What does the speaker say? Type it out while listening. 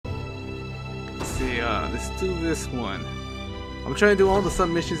see, let's do this one. I'm trying to do all the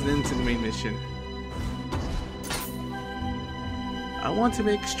sub-missions and then to the main mission. I want to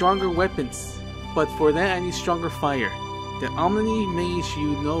make stronger weapons, but for that I need stronger fire. The Omni mage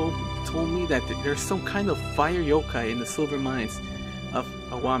you know told me that there's some kind of fire yokai in the silver mines of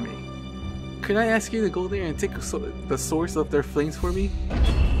Awame. Could I ask you to go there and take the source of their flames for me?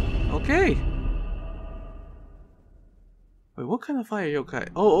 Okay. Wait, what kind of fire yokai?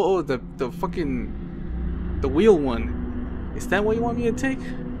 Oh, the fucking... the wheel one. Is that what you want me to take?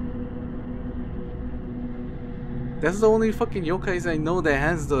 That's the only fucking yokais I know that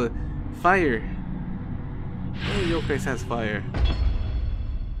has the fire. Only yokais has fire.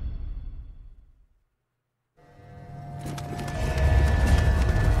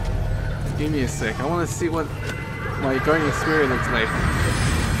 Give me a sec. I want to see what my guardian spirit looks like.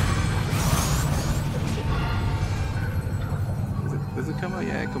 Does it come out?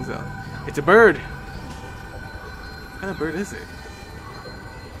 Yeah, it comes out. It's a bird! What kind of bird is it?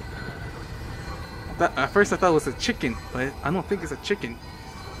 At first I thought it was a chicken, but I don't think it's a chicken.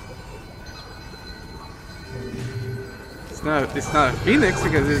 It's not a phoenix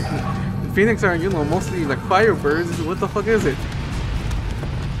because phoenix are, you know, mostly like firebirds. What the fuck is it?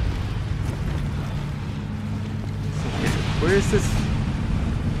 Where is this?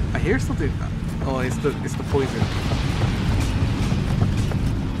 I hear something. Oh, it's the poison.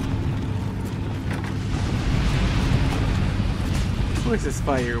 Where's this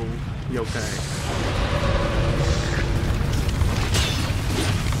fire yokai?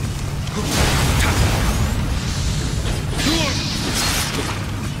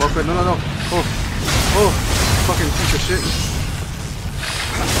 Walker, no. Oh, fucking piece of shit.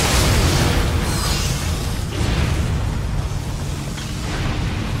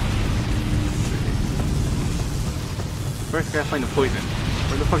 First, I gotta find the poison.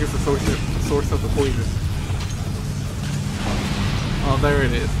 Where the fuck is the source of the poison? Oh, there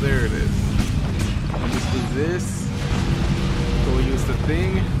it is. There it is. I'll just do this. Go use the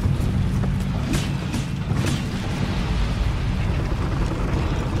thing.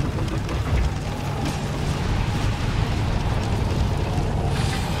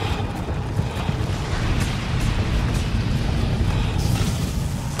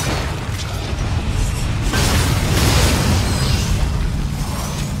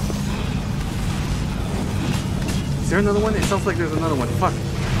 Is there another one? It sounds like there's another one. Fuck.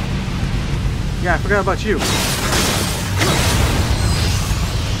 Yeah, I forgot about you.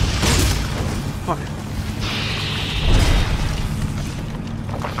 Fuck.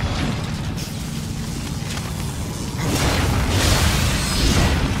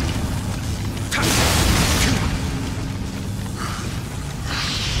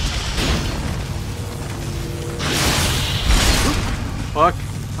 Fuck.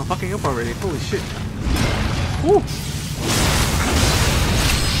 I'm fucking up already. Holy shit. Woo!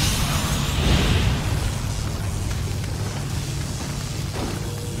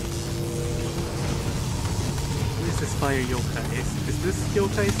 Where's this fire yokai? Is this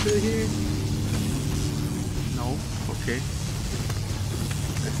yokai still here? No. Okay.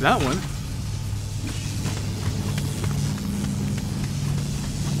 It's that one.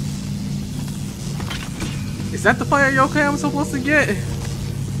 Is that the fire yokai I'm supposed to get?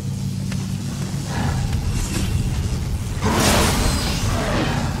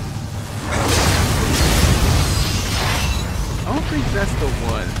 I think that's the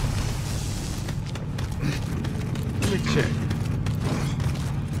one. Let me check.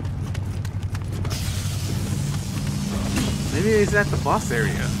 Maybe it's at the boss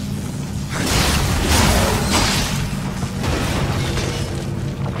area.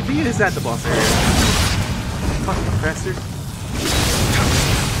 I think it is at the boss area. Fucking bastard.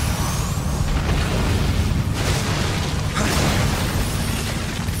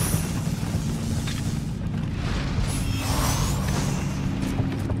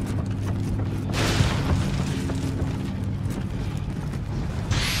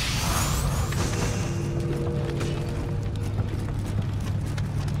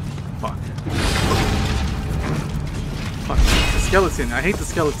 Skeleton. I hate the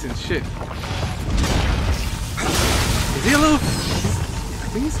skeleton. Shit. Is he a little... I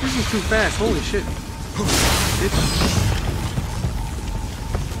think he's moving too fast. Holy shit.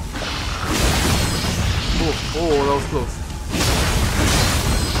 Oh, that was close.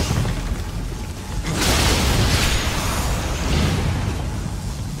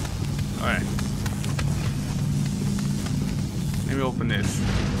 Alright. Let me open this.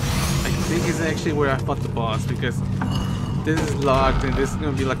 I think it's actually where I fought the boss because this is locked and this is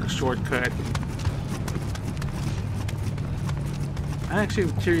gonna be like a shortcut. I'm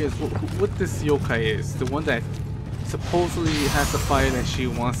actually curious what this yokai is. The one that supposedly has the fire that she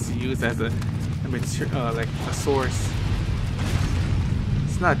wants to use as a like a source.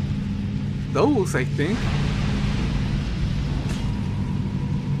 It's not those, I think.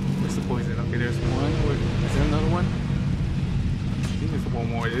 Where's the poison? Okay, there's one. Is there another one? I think there's one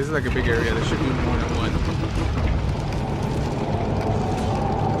more. This is like a big area. There should be more than one.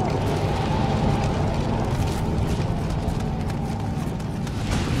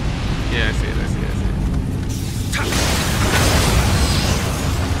 Yeah, I see it. I see it. I see it.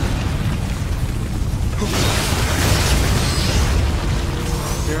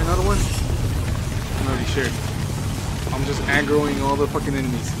 Is there another one? I'm not really sure. I'm just aggroing all the fucking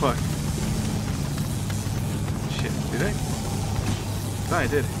enemies. Fuck. Shit. Did I? I thought I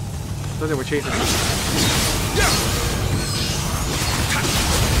did. I thought they were chasing me.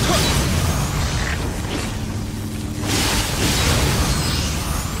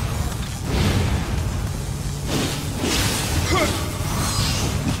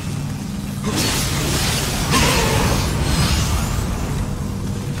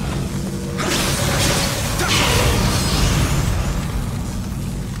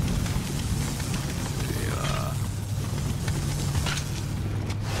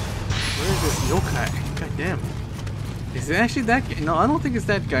 Yokai. God damn. Is it actually that guy? No, I don't think it's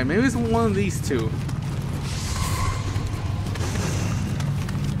that guy. Maybe it's one of these two.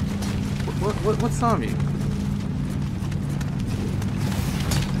 What's on me?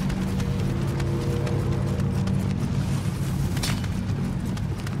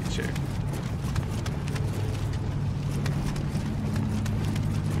 Check.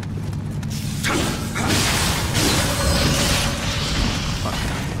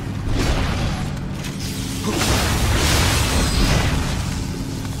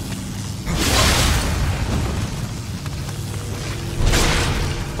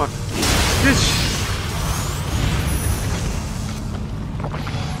 Fuck. Bitch!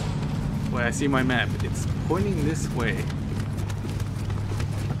 Well, I see my map. It's pointing this way.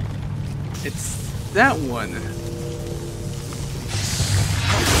 It's that one.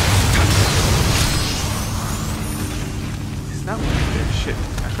 It's that one right there. Shit.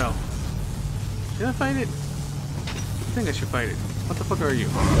 I fell. Did I fight it? I think I should fight it. What the fuck are you?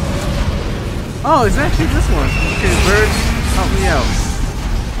 Oh, it's actually this one. Okay, bird, help me out.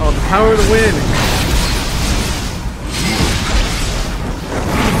 Oh, the power of the wind!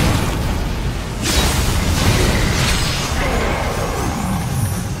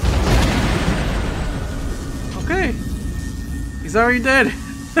 Okay. He's already dead!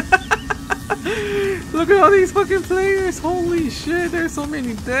 Look at all these fucking players! Holy shit, there's so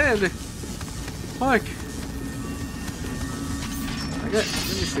many dead! Fuck. Let me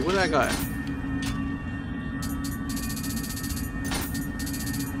see, what did I got?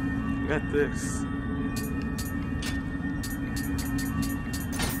 Got this.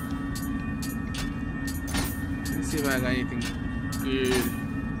 Let's see if I got anything good.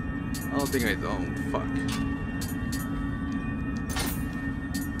 I don't think I don't. Fuck.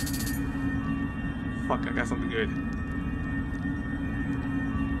 Fuck, I got something good.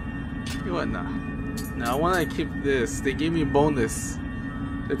 You know what? Nah. Now I want to keep this. They gave me a bonus.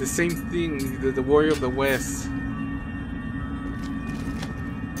 They're the same thing. The Warrior of the West.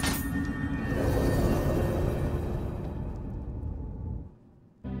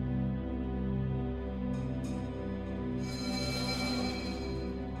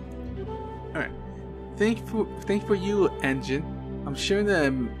 Alright. Thank for you, engine. I'm sure the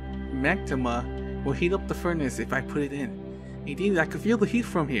magma will heat up the furnace if I put it in. Indeed, I can feel the heat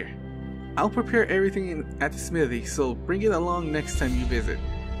from here. I'll prepare everything at the smithy, so bring it along next time you visit.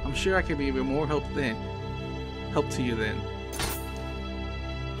 I'm sure I can be even more help to you then.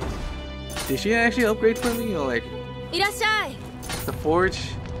 Did she actually upgrade for me, or like the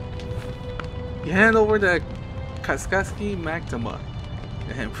forge? You hand over the Kaskaski magma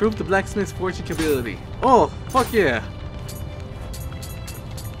and improve the blacksmith's forging ability. Oh, fuck yeah!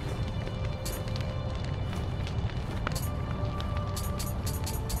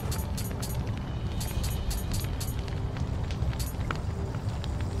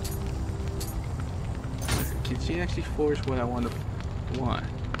 Can she actually forge what I want?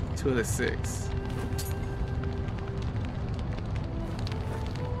 2 of the 6.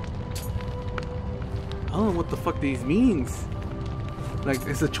 I don't know what the fuck these means. Like,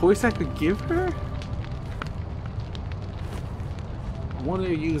 is a choice I could give her? I want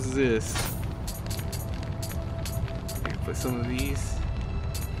to use this. Okay, put some of these.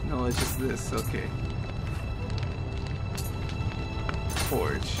 No, it's just this. Okay.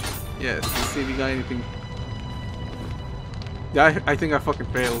 Forge. Yes. Let's see if we got anything. I think I fucking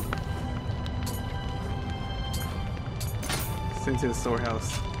failed. Sent to the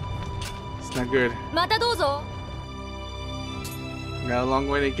storehouse. It's not good. Got a long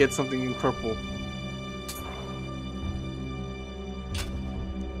way to get something in purple.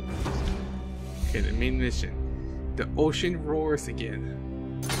 Okay, the main mission. The ocean roars again.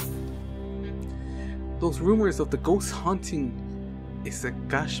 Those rumors of the ghost haunting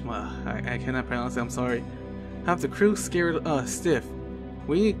Isagashima, I cannot pronounce it, I'm sorry, have the crew scared stiff.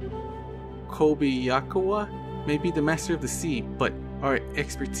 We Kobayakawa may be the master of the sea, but our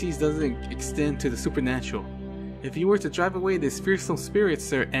expertise doesn't extend to the supernatural. If you were to drive away this fearsome spirit,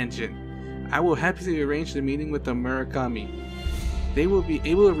 Sir Engine, I will happily arrange the meeting with the Murakami. They will be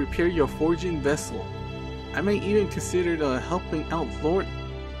able to repair your forging vessel. I may even consider helping out Lord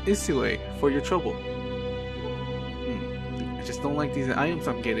Isue for your trouble. I just don't like these items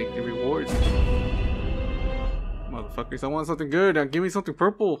I'm getting, the rewards. Motherfuckers, I want something good. Give me something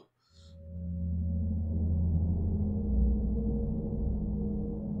purple.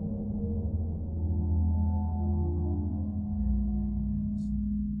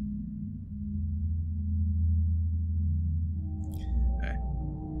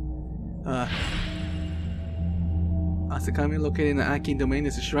 Asakami, located in the Aki domain,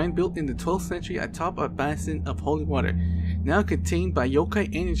 is a shrine built in the 12th century atop a basin of holy water, now contained by yokai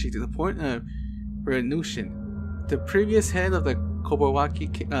energy to the point of Renushin. The previous head of the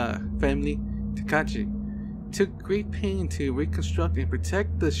Kobawaki family, Takachi, took great pain to reconstruct and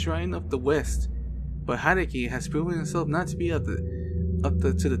protect the Shrine of the West, but Hideki has proven himself not to be up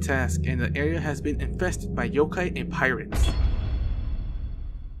to the task, and the area has been infested by yokai and pirates.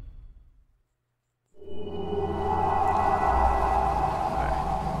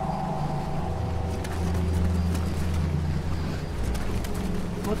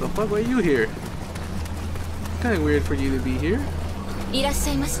 What the fuck, why are you here? Kinda weird for you to be here. いらっし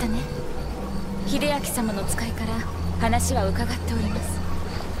ゃいましたね。秀明様の使いから話は伺っております。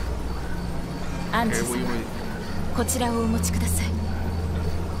アンジ様、こちらをお持ちください。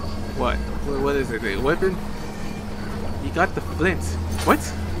What is it? A weapon? You got the flint. What?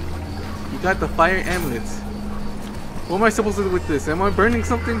 You got the fire amulet. What am I supposed to do with this? Am I burning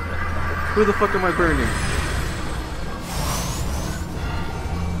something? Who the fuck am I burning?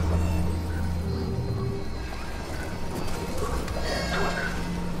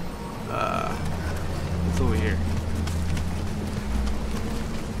 What's over here?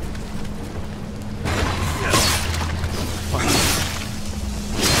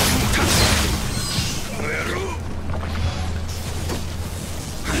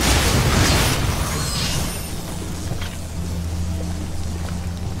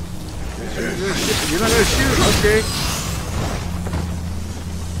 You're not gonna shoot, okay?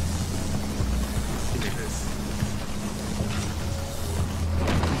 Give me this.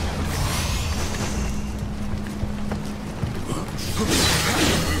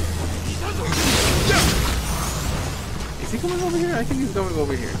 Is he coming over here? I think he's coming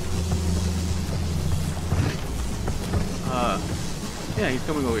over here. Yeah, he's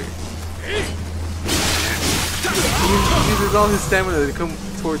coming over here. He uses all his stamina to come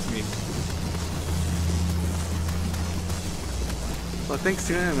towards me. Well, thanks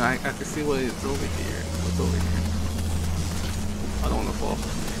to him, I can see what is over here. What's over here? I don't want to fall.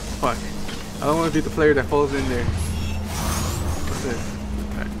 Fuck. I don't want to be the player that falls in there. What's this?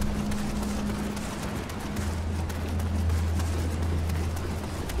 Okay.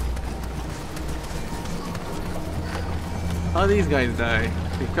 How do these guys die?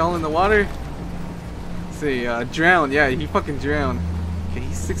 They fell in the water? Let's see, drowned. Yeah, he fucking drowned. Okay,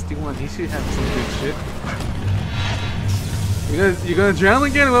 he's 61. He should have some good shit. You gonna drown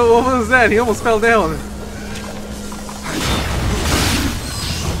again? What was that? He almost fell down.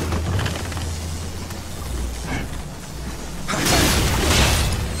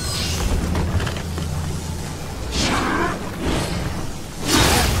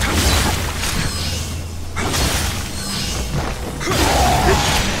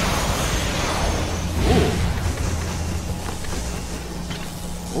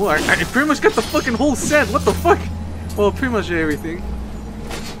 Oh, I pretty much got the fucking whole set. What the fuck? Well, pretty much everything.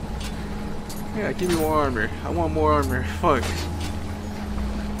 Yeah, give me more armor. I want more armor. Fuck.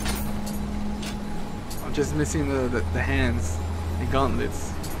 I'm just missing the hands. The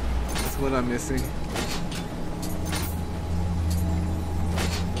gauntlets. That's what I'm missing.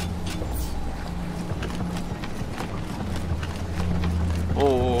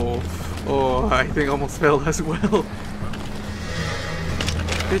 Oh, I think I almost fell as well.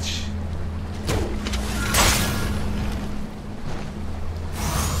 Bitch.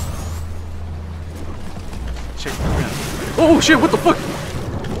 Check the ground. Oh shit, what the fuck?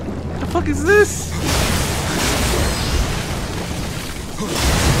 What the fuck is this?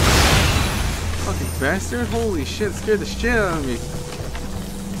 Fucking bastard. Holy shit, scared the shit out of me.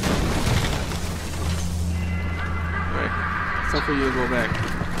 Alright, it's time for you to go back.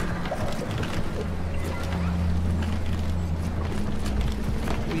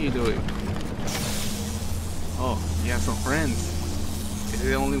 What are you doing? Oh, you have some friends. Is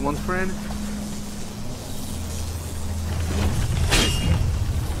it only one friend?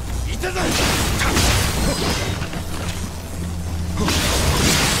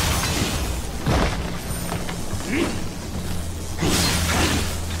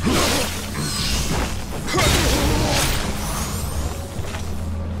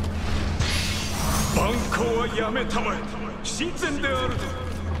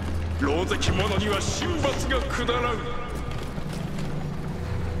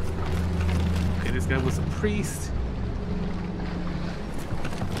 Okay, this guy was a priest.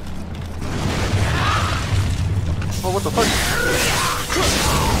 Oh, what the fuck?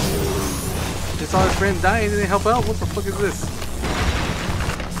 Just saw his friend die and didn't help out? What the fuck is this?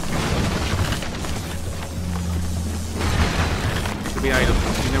 Could be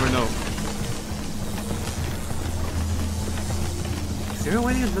items, you never know. Is there a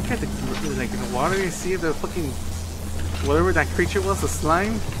way to look at the water and see the fucking whatever that creature was, the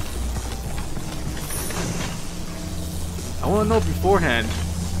slime? I wanna know beforehand.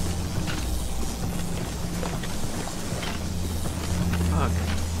 Fuck.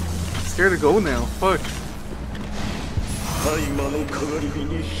 I'm scared to go now. Fuck.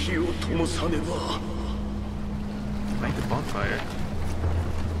 Light the bonfire.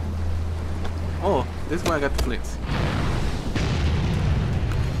 Oh, this is why I got the flints.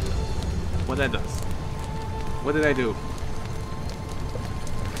 What that does? What did I do?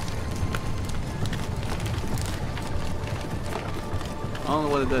 I don't know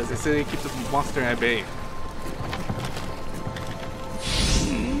what it does. It said it keeps the monster at bay.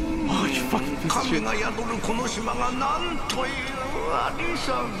 Oh, you fucking piece of shit.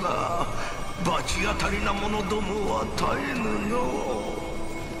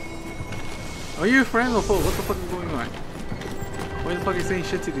 Are you a friend or foe? What the fuck is going on? Why the fuck are you saying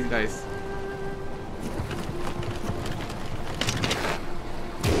shit to these guys?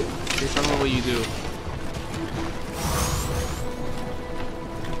 I don't know what you do.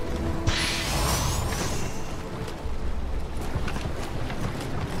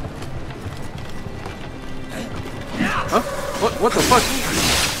 Huh? What the fuck?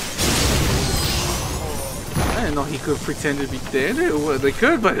 I didn't know he could pretend to be dead. Well, they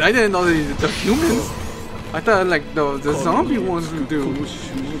could, but I didn't know the humans. I thought like the zombie ones would do.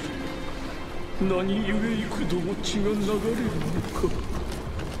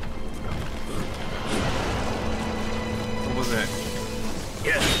 What was that?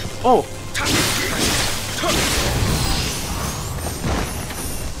 Oh!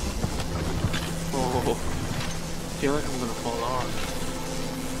 Oh. I feel like I'm gonna fall off.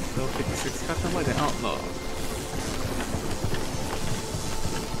 Level 56 got them by the outlaw.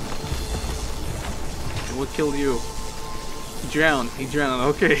 And what killed you? He drowned. He drowned.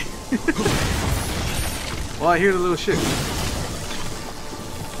 Okay. Oh, I hear the little shit.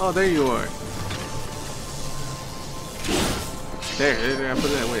 Oh, there you are. There, I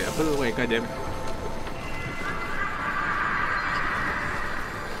put it away. I put it away, goddammit.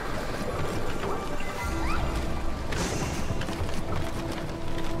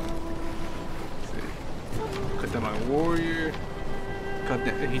 Cut down my warrior. Cut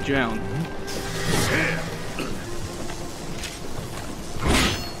that, he drowned.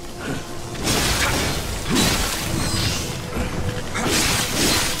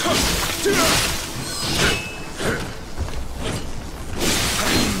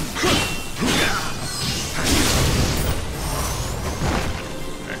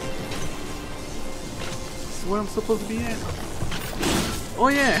 Where I'm supposed to be at? Oh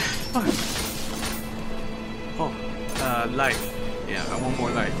yeah! Fuck. Oh, life. Yeah, I want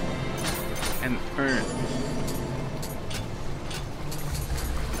more life. And earn.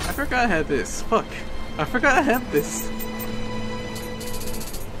 I forgot I had this. Fuck. I forgot I had this.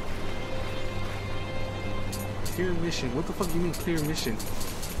 Clear mission. What the fuck do you mean clear mission?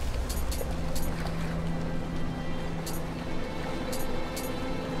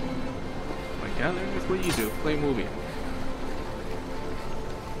 Yeah, that's what you do. Play movie.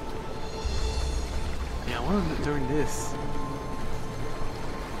 Yeah, I want to learn this.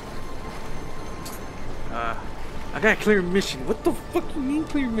 I got a clear mission. What the fuck you mean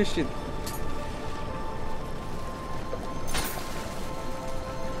clear mission?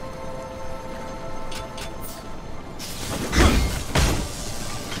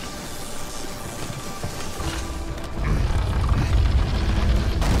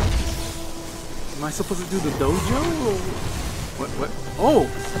 I supposed to do the dojo? Or what? Oh!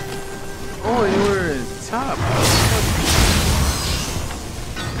 Oh, you were top.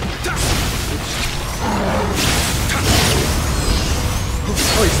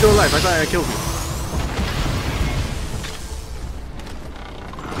 Oh, he's still alive. I thought I killed him.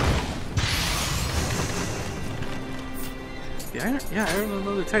 Yeah, I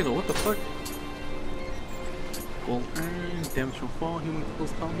remember the title. What the fuck? Gold earn, damage from fall, human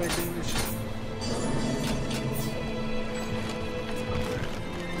close combat damage.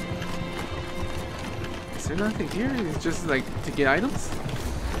 Is there nothing here? It's just like to get items?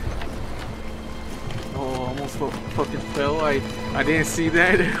 Oh, almost fucking fell. I didn't see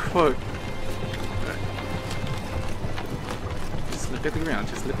that. Fuck. Just look at the ground.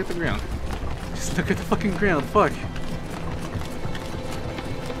 Just look at the ground. Just look at the fucking ground. Fuck.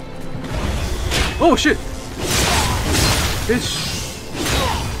 Oh shit! Bitch!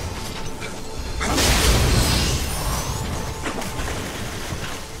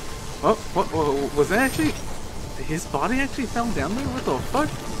 Oh, what was that actually? His body actually fell down there? What the fuck?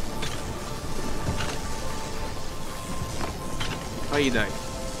 How you died?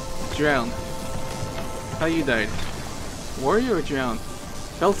 Drowned. How you died? Warrior or drowned?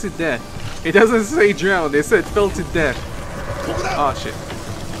 Fell to death. It doesn't say drowned, it said fell to death. Oh shit.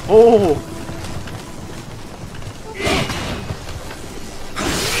 Oh!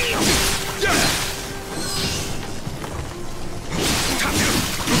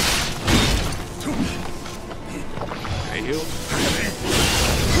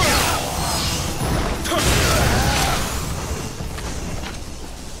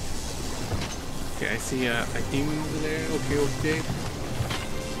 Okay, I see a demon over there. Okay.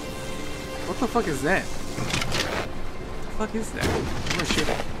 What the fuck is that? What the fuck is that? Oh shit.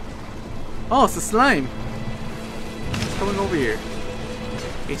 Oh, it's a slime! It's coming over here.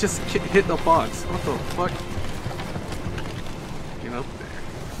 He just hit the box. What the fuck? Get up there.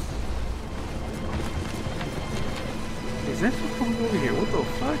 Is that coming over here? What the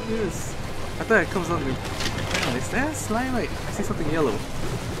fuck is... I thought it comes on the... Oh, is that a slime? I see something yellow.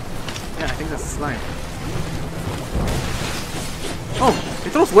 Yeah, I think that's a slime. Oh,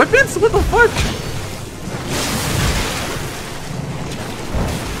 it throws weapons? What the fuck?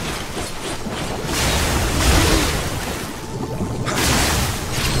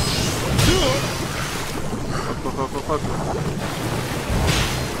 Fuck.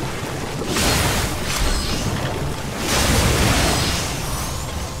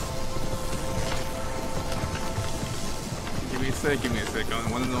 Give me a sec. I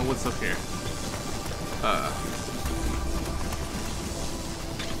want to know what's up here. Oh.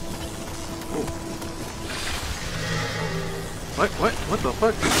 What the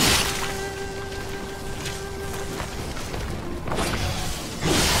fuck?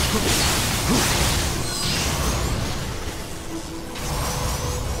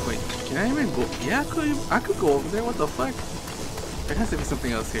 Wait, can I even go? Yeah, I could go over there. What the fuck? There has to be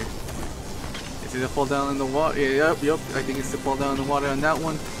something else here. Is it to fall down in the water? Yeah, yep. I think it's to fall down in the water on that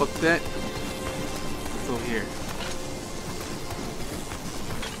one. Fuck that. What's over here?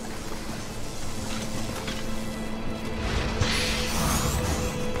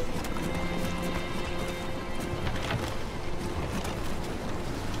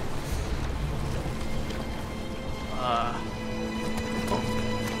 Oh.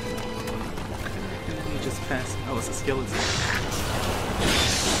 You just passed. Oh, it's a skeleton.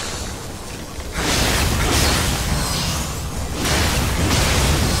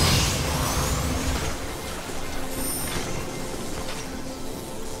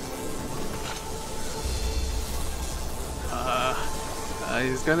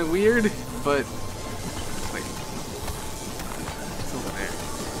 It's kind of weird, but like it's over there.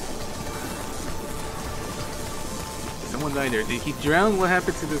 Someone died there. Did he drown? What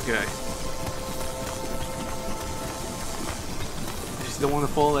happened to this guy? I just don't want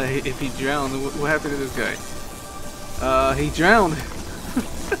to fall. If he drowned, what happened to this guy? He drowned.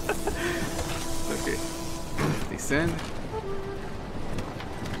 Okay. Descend.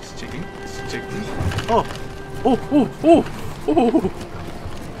 Just checking. Oh.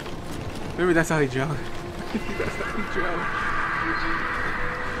 Maybe that's how he drowned. That's how he drowned.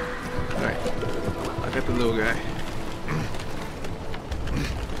 Alright. I got the little guy.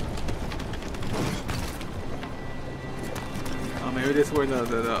 Oh, maybe this is where the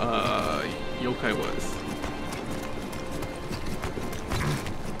yokai was.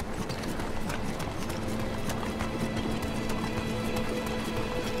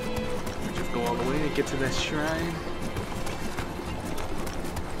 Just go all the way and get to that shrine.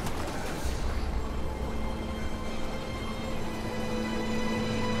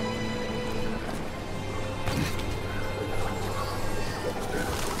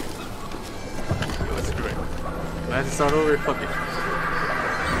 Let's do it. I have to start over. Fuck it.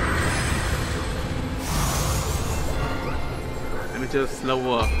 Let me just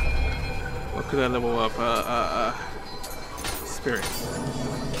level up. What could I level up? Spirit.